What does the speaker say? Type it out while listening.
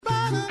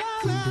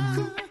You're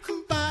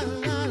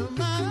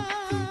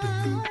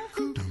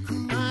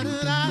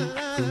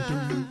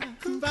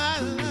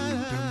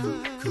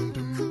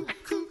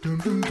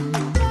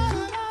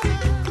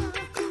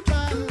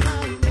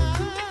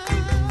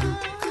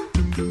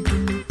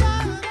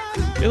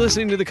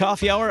listening to The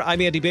Coffee Hour. I'm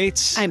Andy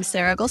Bates. I'm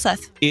Sarah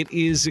Gulseth. It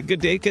is a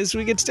good day because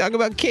we get to talk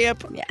about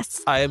camp.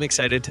 Yes. I am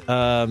excited.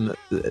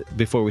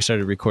 Before we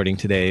started recording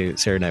today,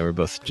 Sarah and I were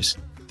both just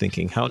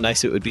thinking how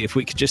nice it would be if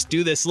we could just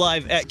do this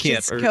live at camp.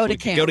 Just go to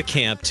camp. Go to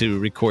camp to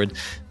record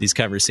these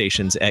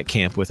conversations at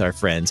camp with our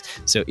friends.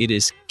 So it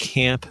is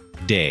Camp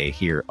Day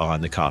here on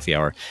The Coffee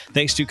Hour.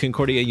 Thanks to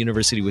Concordia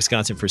University,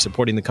 Wisconsin for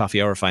supporting The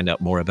Coffee Hour. Find out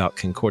more about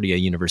Concordia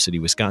University,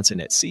 Wisconsin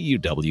at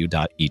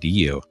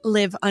cuw.edu.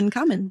 Live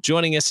uncommon.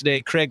 Joining us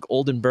today, Craig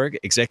Oldenburg,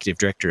 Executive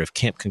Director of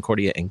Camp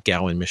Concordia in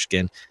Gowen,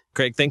 Michigan.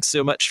 Craig, thanks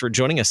so much for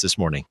joining us this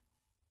morning.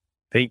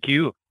 Thank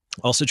you.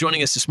 Also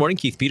joining us this morning,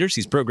 Keith Peters.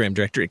 He's Program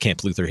Director at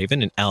Camp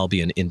Lutherhaven in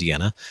Albion,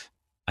 Indiana.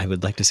 I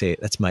would like to say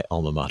that's my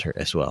alma mater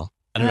as well.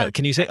 I don't know.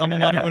 Can you say alma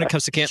mater when it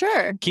comes to camp?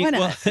 Sure. Keith,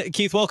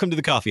 Keith, welcome to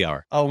The Coffee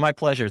Hour. Oh, my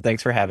pleasure.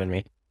 Thanks for having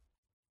me.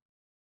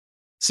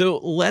 So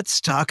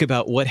let's talk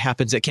about what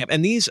happens at camp.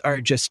 And these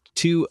are just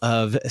two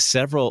of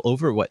several,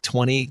 over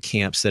 20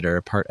 camps that are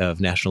a part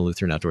of National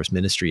Lutheran Outdoors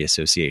Ministry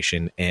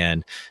Association.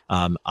 And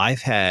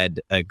I've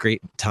had a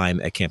great time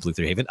at Camp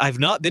Lutherhaven. I've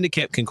not been to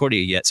Camp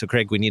Concordia yet. So,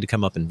 Craig, we need to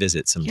come up and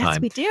visit sometime. Yes,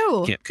 we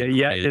do.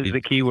 Yeah, is the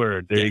key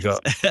word. There you go.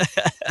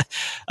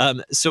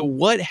 So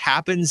what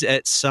happens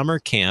at summer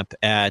camp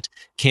at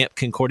Camp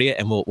Concordia?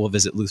 And we'll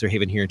visit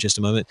Lutherhaven here in just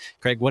a moment.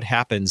 Craig, what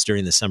happens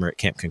during the summer at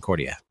Camp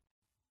Concordia?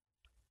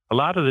 A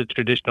lot of the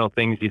traditional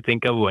things you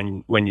think of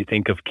when you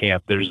think of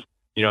camp, there's,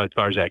 as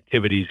far as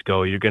activities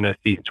go, you're going to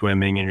see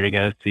swimming and you're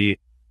going to see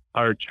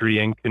archery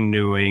and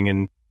canoeing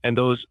and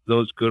those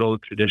good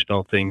old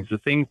traditional things. The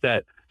things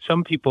that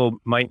some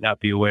people might not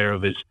be aware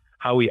of is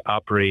how we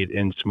operate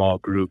in small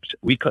groups.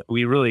 We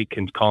really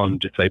can call them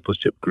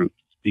discipleship groups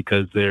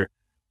because the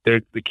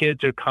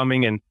kids are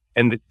coming and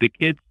the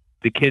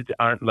kids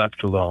aren't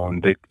left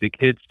alone. The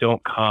kids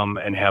don't come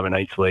and have an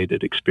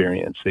isolated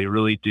experience. They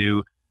really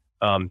do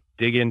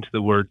dig into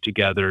the word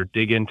together,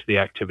 dig into the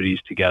activities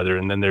together.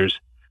 And then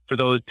there's, for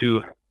those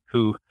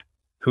who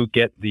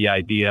get the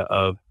idea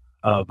of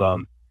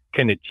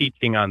kind of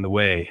teaching on the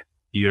way,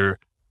 you're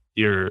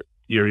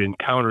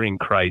encountering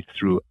Christ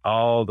through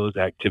all those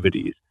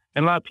activities.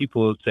 And a lot of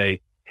people will say,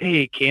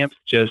 hey, camp's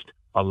just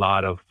a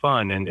lot of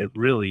fun. And it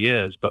really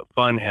is, but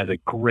fun has a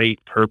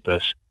great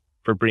purpose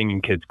for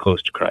bringing kids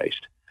close to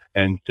Christ.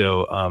 And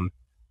so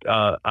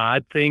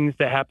odd things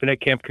that happen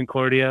at Camp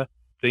Concordia,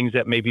 things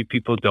that maybe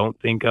people don't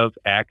think of,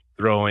 axe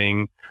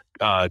throwing,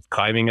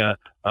 climbing a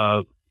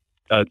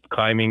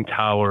climbing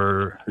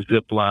tower,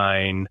 zip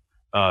line,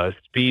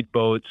 speed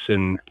boats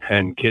and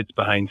kids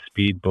behind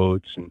speed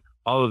boats and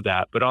all of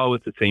that, but all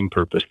with the same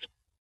purpose.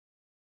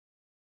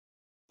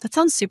 That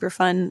sounds super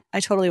fun. I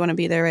totally want to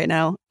be there right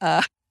now.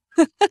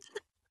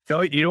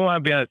 No, you don't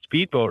want to be on a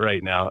speedboat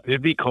right now.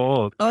 It'd be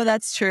cold. Oh,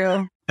 that's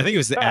true. I think it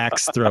was the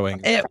axe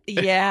throwing.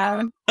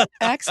 Yeah.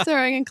 Axe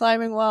throwing and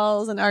climbing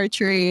walls and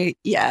archery.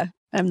 Yeah.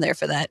 I'm there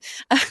for that.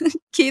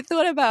 Keith,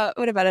 what about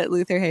at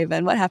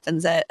Lutherhaven? What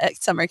happens at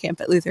summer camp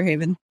at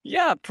Lutherhaven?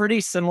 Yeah,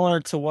 pretty similar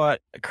to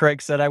what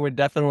Craig said. I would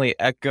definitely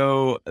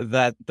echo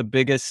that the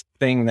biggest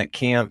thing that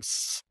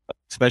camps,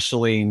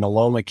 especially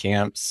NLOMA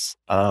camps,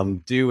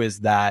 do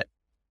is that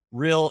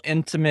real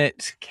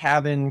intimate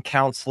cabin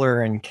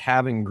counselor and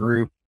cabin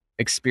group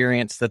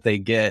experience that they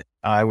get.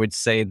 I would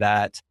say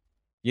that,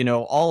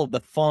 all of the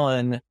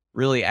fun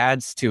really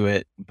adds to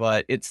it,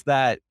 but it's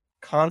that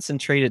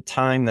concentrated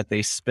time that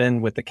they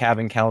spend with the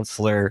cabin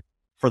counselor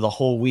for the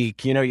whole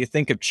week. You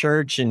think of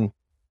church and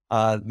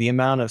the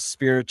amount of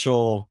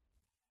spiritual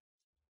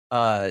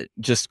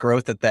just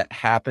growth that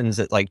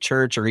happens at like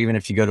church, or even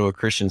if you go to a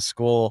Christian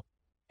school,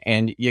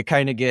 and you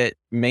kind of get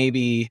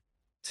maybe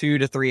 2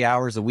 to 3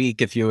 hours a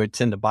week if you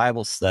attend a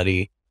Bible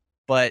study.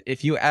 But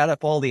if you add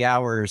up all the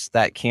hours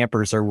that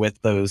campers are with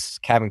those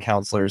cabin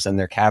counselors and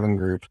their cabin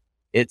group,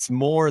 it's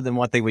more than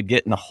what they would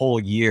get in a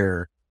whole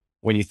year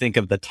when you think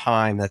of the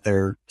time that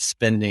they're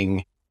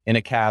spending in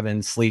a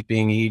cabin,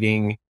 sleeping,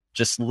 eating,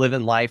 just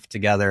living life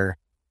together,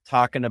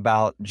 talking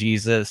about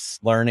Jesus,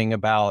 learning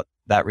about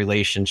that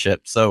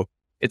relationship. So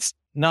it's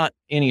not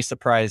any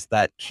surprise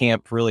that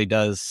camp really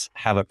does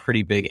have a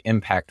pretty big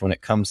impact when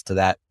it comes to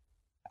that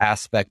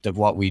aspect of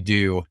what we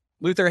do.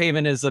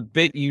 Lutherhaven is a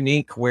bit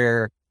unique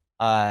where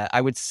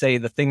I would say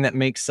the thing that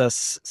makes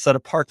us set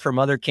apart from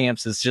other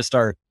camps is just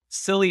our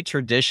silly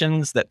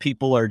traditions that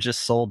people are just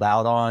sold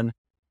out on.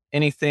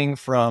 Anything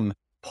from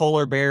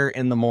polar bear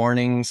in the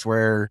mornings,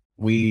 where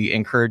we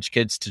encourage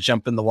kids to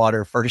jump in the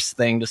water first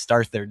thing to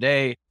start their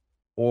day,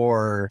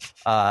 or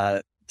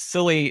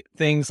silly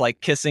things like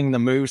kissing the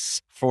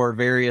moose for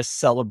various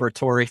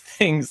celebratory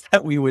things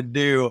that we would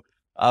do,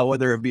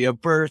 whether it be a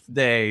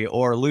birthday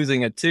or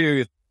losing a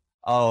tooth.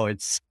 Oh,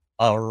 it's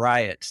a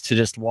riot to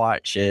just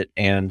watch it,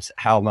 and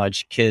how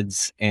much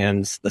kids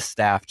and the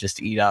staff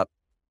just eat up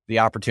the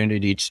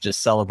opportunity to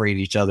just celebrate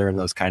each other in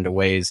those kind of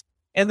ways.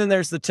 And then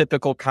there's the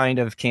typical kind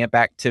of camp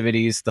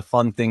activities, the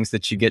fun things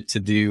that you get to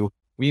do.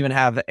 We even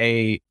have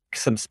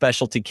some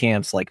specialty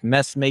camps like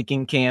mess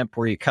making camp,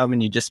 where you come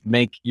and you just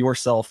make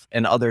yourself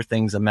and other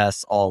things a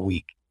mess all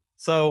week.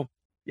 So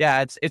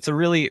yeah, it's a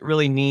really,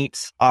 really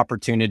neat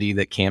opportunity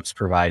that camps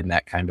provide in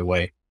that kind of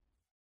way.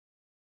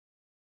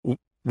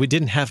 We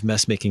didn't have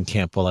mess making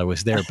camp while I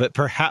was there, but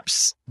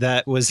perhaps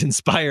that was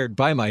inspired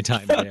by my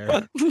time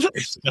there.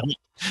 Because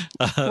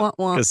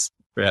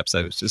perhaps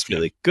I was just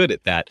really good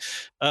at that.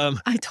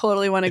 I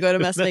totally want to go to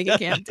mess making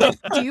camp.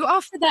 Do you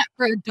offer that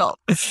for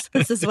adults?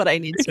 This is what I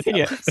need to know.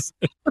 Yes.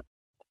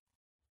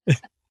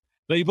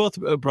 Now, you both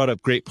brought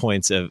up great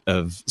points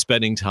of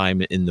spending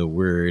time in the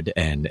Word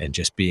and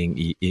just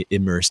being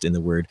immersed in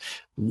the Word.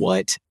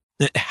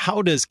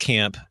 How does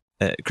camp,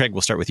 Craig,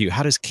 we'll start with you.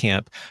 How does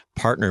camp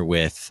partner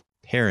with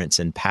parents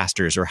and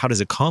pastors, or how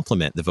does it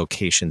complement the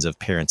vocations of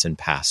parents and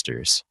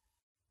pastors?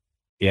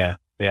 Yeah,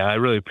 I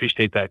really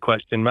appreciate that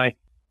question.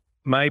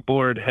 My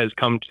board has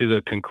come to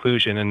the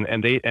conclusion,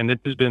 and this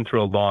has been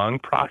through a long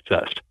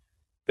process,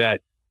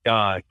 that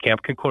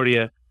Camp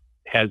Concordia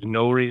has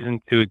no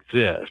reason to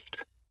exist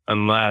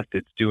unless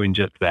it's doing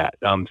just that,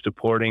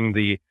 supporting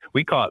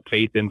we call it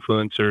faith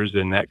influencers,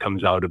 and that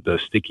comes out of the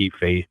sticky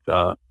faith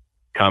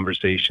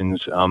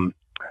conversations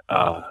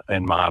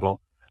and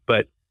model.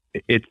 But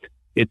it's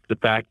the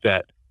fact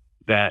that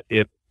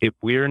if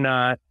we're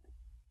not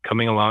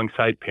coming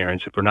alongside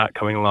parents, if we're not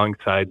coming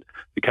alongside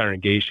the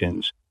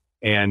congregations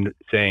and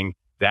saying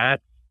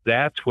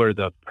that's where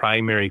the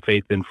primary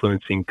faith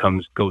influencing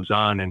goes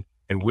on,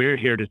 and we're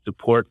here to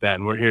support that,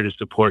 and we're here to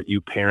support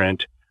you,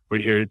 parent, we're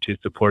here to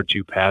support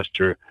you,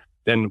 pastor,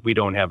 then we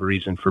don't have a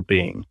reason for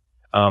being.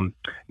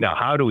 Now,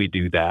 how do we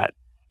do that?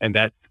 And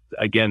that's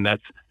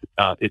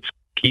it's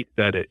Keith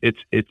said it.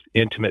 It's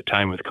intimate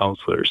time with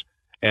counselors,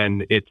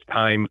 and it's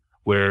time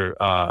where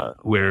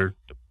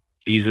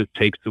Jesus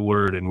takes the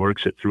word and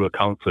works it through a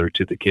counselor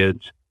to the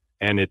kids,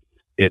 and it's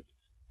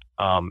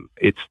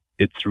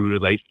through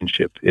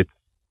relationship. It's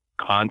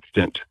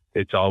constant.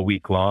 It's all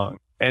week long,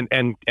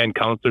 and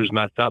counselors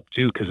mess up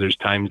too, because there's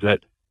times that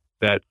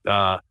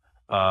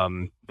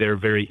they're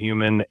very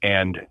human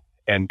and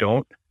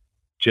don't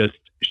just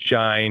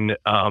shine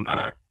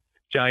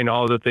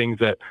all the things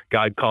that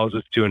God calls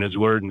us to in His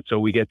Word, and so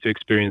we get to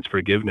experience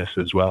forgiveness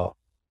as well.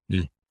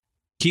 Mm.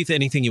 Keith,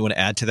 anything you want to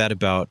add to that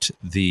about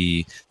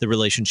the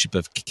relationship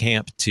of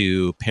camp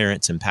to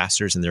parents and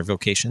pastors and their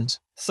vocations?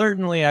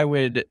 Certainly, I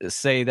would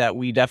say that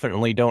we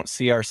definitely don't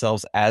see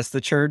ourselves as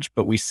the church,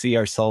 but we see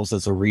ourselves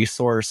as a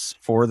resource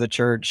for the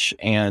church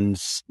and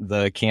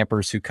the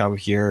campers who come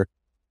here.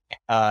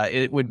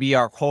 It would be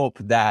our hope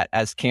that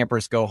as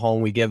campers go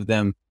home, we give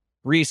them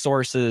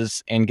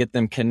resources and get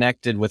them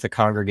connected with a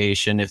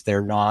congregation. If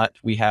they're not,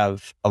 we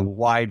have a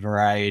wide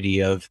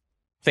variety of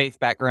faith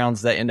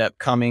backgrounds that end up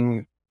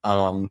coming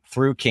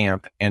through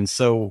camp. And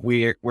so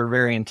we're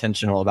very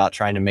intentional about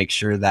trying to make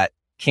sure that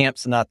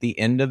camp's not the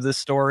end of the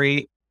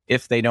story.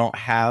 If they don't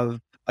have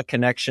a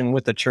connection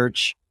with the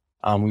church,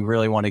 we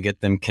really want to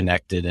get them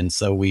connected. And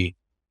so we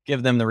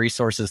give them the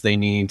resources they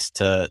need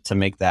to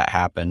make that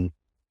happen.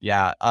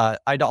 Yeah.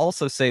 I'd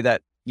also say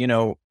that,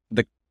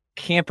 the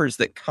campers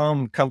that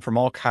come from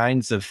all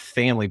kinds of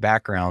family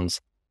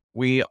backgrounds.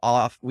 We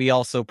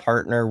also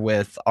partner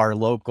with our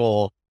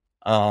local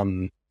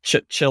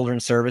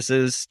children's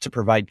services to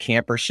provide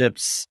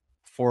camperships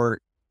for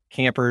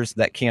campers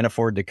that can't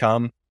afford to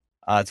come.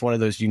 It's one of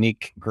those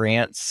unique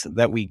grants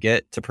that we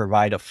get to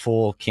provide a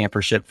full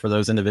campership for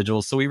those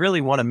individuals. So we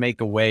really want to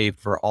make a way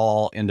for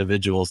all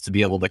individuals to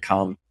be able to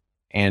come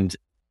and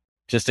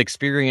just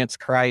experience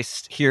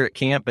Christ here at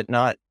camp, but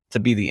not to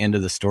be the end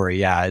of the story.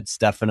 Yeah, it's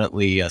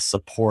definitely a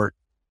support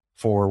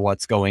for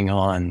what's going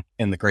on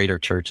in the greater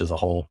church as a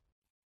whole.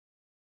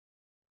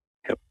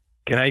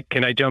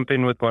 Can I jump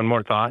in with one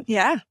more thought?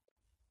 Yeah.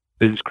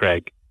 This is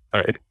Craig.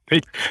 All right.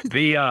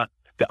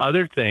 The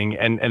other thing,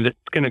 and this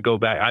is going to go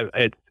back.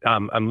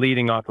 I'm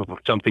leading off of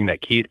something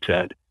that Keith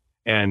said,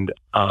 and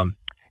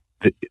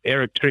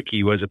Eric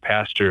Trickey was a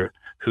pastor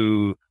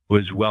who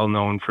was well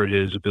known for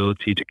his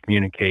ability to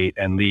communicate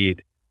and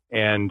lead.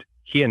 And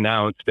he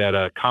announced at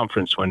a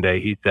conference one day,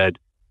 he said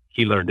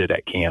he learned it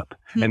at camp.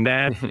 And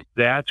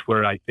that's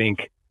where I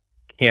think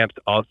camps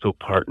also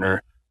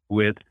partner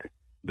with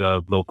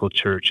the local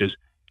churches.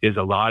 Is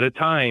a lot of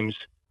times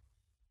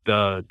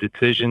the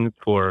decision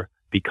for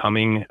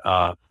becoming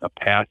a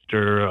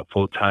pastor, a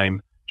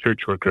full-time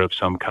church worker of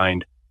some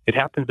kind, it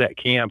happens at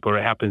camp, or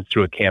it happens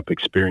through a camp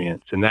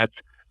experience. And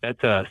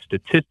that's a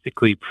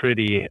statistically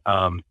pretty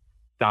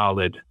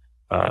solid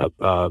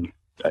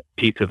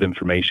piece of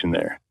information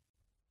there.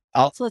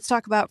 So let's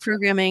talk about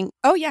programming.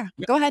 Oh, yeah.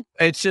 Go ahead.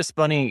 It's just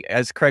funny,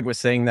 as Craig was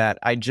saying that,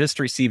 I just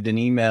received an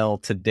email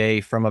today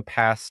from a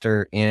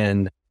pastor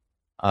in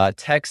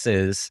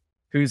Texas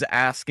who's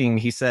asking,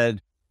 he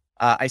said,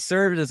 I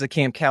served as a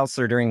camp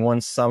counselor during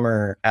one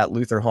summer at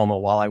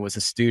Lutherhaven while I was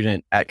a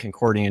student at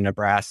Concordia,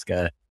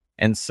 Nebraska,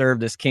 and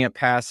served as camp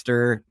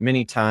pastor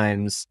many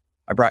times.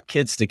 I brought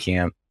kids to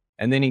camp.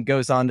 And then he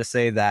goes on to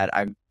say that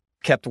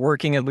kept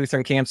working at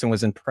Lutheran camps and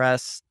was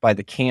impressed by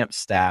the camp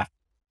staff.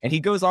 And he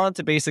goes on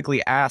to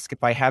basically ask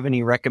if I have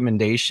any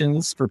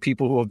recommendations for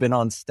people who have been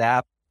on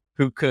staff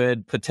who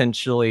could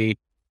potentially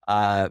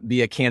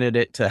be a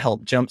candidate to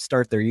help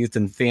jumpstart their youth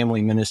and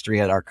family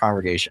ministry at our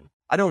congregation.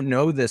 I don't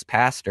know this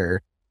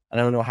pastor. I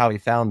don't know how he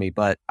found me,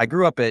 but I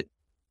grew up at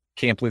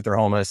Camp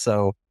Lutherhaven.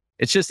 So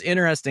it's just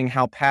interesting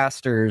how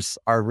pastors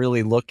are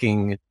really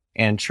looking,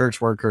 and church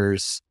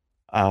workers,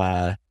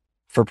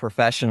 for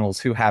professionals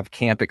who have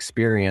camp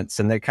experience,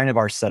 and they kind of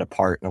are set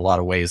apart in a lot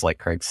of ways, like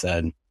Craig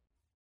said.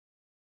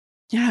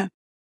 Yeah.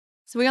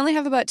 So we only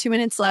have about 2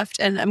 minutes left,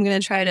 and I'm going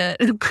to try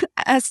to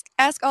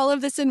ask all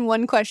of this in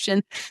one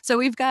question. So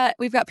we've got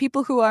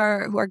people who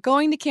are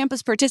going to camp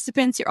as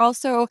participants. You're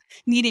also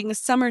needing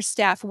summer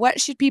staff. What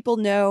should people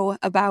know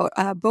about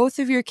both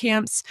of your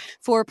camps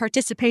for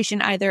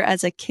participation, either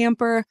as a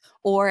camper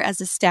or as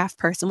a staff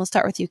person? We'll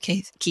start with you,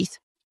 Keith.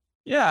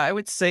 Yeah, I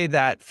would say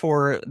that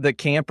for the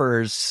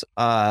campers,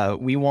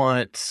 we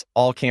want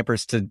all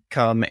campers to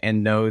come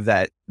and know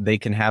that they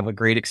can have a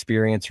great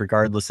experience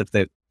regardless if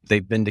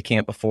they've been to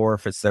camp before,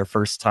 if it's their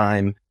first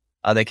time.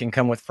 They can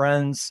come with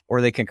friends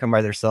or they can come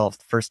by themselves.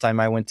 The first time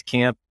I went to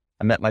camp,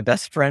 I met my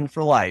best friend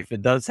for life.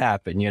 It does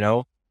happen, you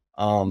know.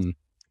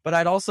 But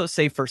I'd also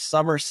say for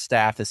summer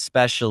staff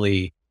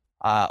especially,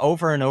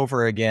 over and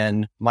over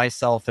again,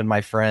 myself and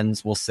my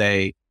friends will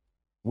say,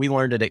 we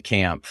learned it at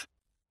camp.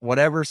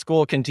 Whatever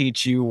school can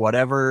teach you,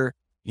 whatever,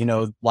 you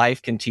know,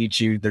 life can teach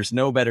you, there's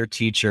no better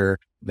teacher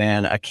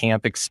than a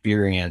camp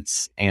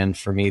experience. And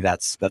for me,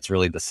 that's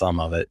really the sum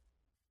of it.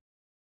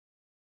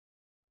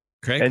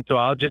 Craig? And so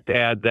I'll just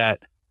add that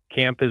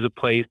camp is a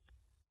place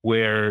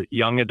where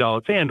young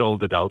adults and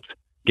old adults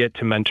get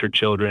to mentor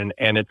children,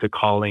 and it's a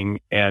calling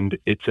and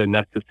it's a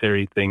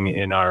necessary thing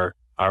in our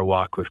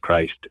walk with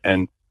Christ.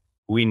 And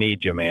we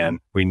need you, man.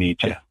 We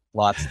need you.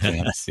 Lots of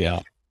camps, yeah.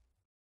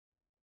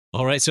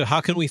 All right. So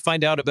how can we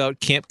find out about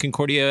Camp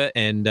Concordia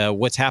and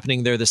what's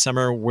happening there this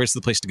summer? Where's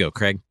the place to go,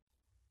 Craig?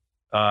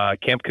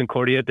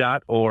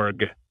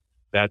 campconcordia.org.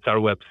 That's our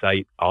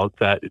website. All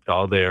set. It's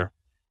all there.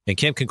 And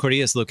Camp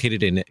Concordia is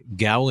located in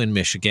Gowen,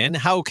 Michigan.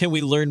 How can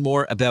we learn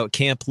more about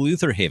Camp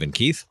Lutherhaven,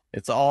 Keith?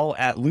 It's all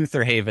at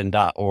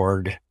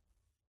lutherhaven.org.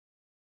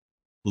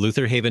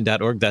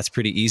 Lutherhaven.org. That's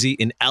pretty easy.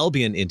 In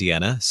Albion,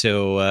 Indiana.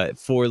 So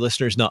for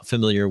listeners not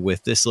familiar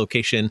with this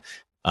location,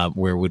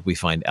 where would we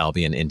find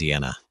Albion,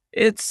 Indiana?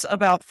 It's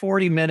about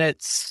 40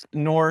 minutes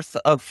north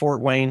of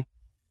Fort Wayne.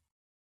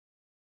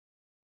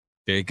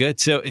 Very good.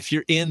 So if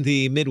you're in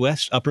the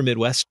Midwest, upper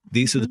Midwest,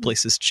 these are the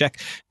places to check.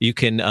 You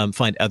can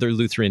find other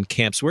Lutheran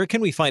camps. Where can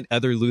we find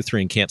other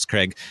Lutheran camps,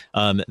 Craig,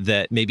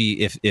 that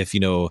maybe if you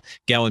know,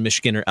 Gowen,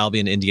 Michigan or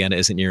Albion, Indiana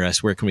isn't near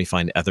us, where can we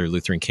find other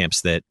Lutheran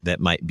camps that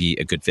might be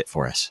a good fit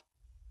for us?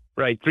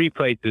 Right. 3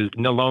 places.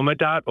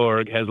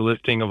 NLOMA.org has a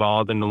listing of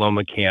all the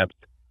NLOMA camps.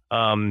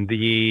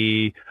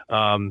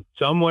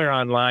 Somewhere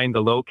online,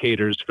 the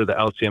locators for the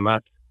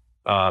LCMS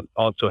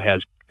also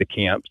has the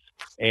camps.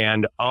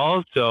 And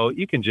also,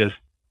 you can just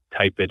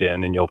type it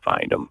in and you'll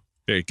find them.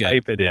 Very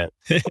good. Type it in.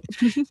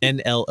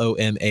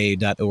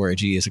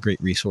 NLOMA.org is a great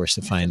resource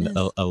to find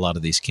a lot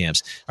of these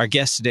camps. Our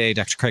guest today,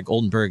 Dr. Craig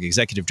Oldenburg,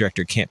 Executive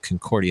Director, Camp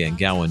Concordia in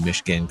Gowen,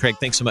 Michigan. Craig,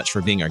 thanks so much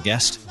for being our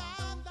guest.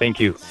 Thank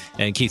you.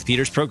 And Keith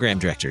Peters, Program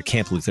Director,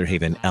 Camp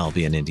Lutherhaven,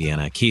 Albion,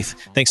 Indiana. Keith,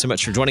 thanks so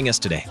much for joining us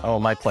today. Oh,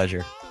 my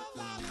pleasure.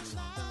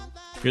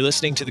 You're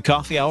listening to The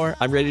Coffee Hour.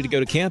 I'm ready to go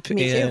to camp,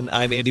 Me too. and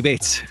I'm Andy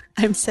Bates.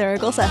 I'm Sarah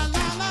Golsa.